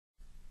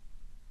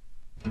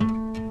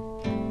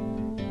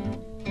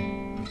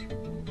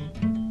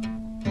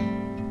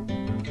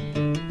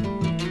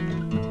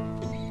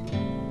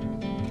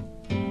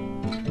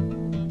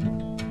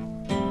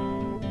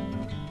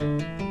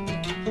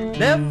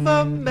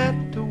Never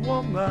met a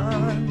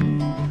woman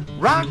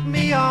rock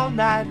me all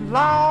night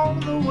long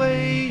the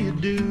way you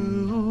do.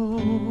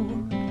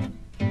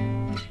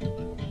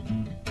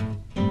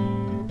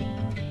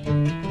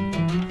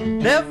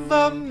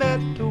 Never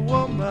met a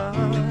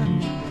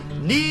woman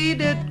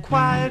need it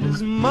quite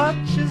as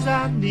much as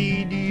I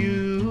need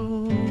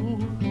you.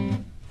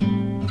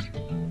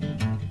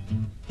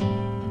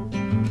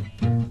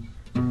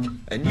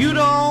 And you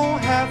don't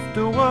have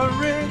to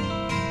worry,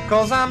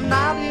 'cause I'm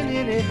not in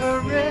any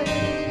hurry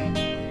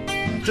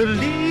to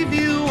leave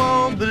you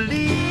or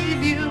believe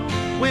you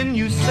when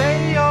you say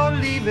you're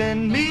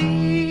leaving me.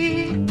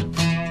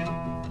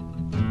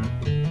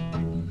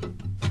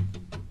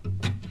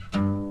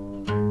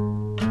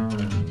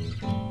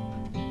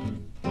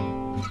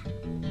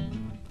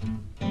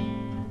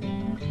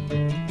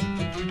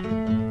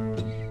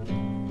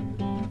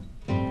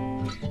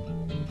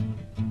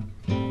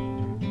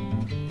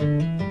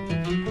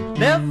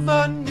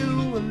 Never knew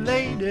a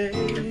lady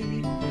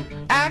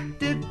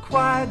acted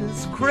quite as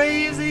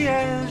crazy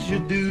as you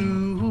do.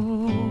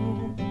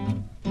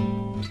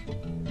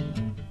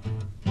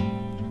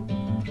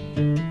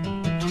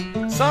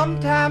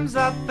 Sometimes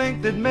I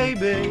think that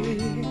maybe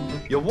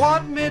you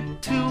want me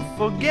to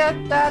forget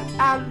that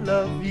I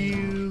love you.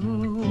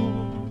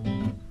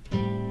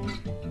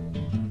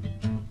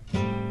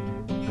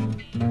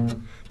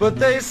 But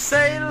they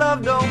say love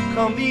don't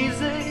come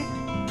easy,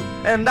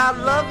 and I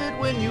love it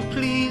when you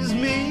please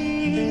me.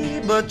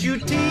 But you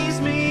tease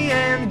me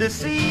and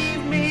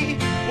deceive me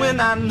when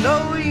I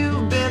know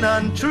you've been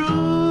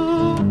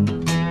untrue.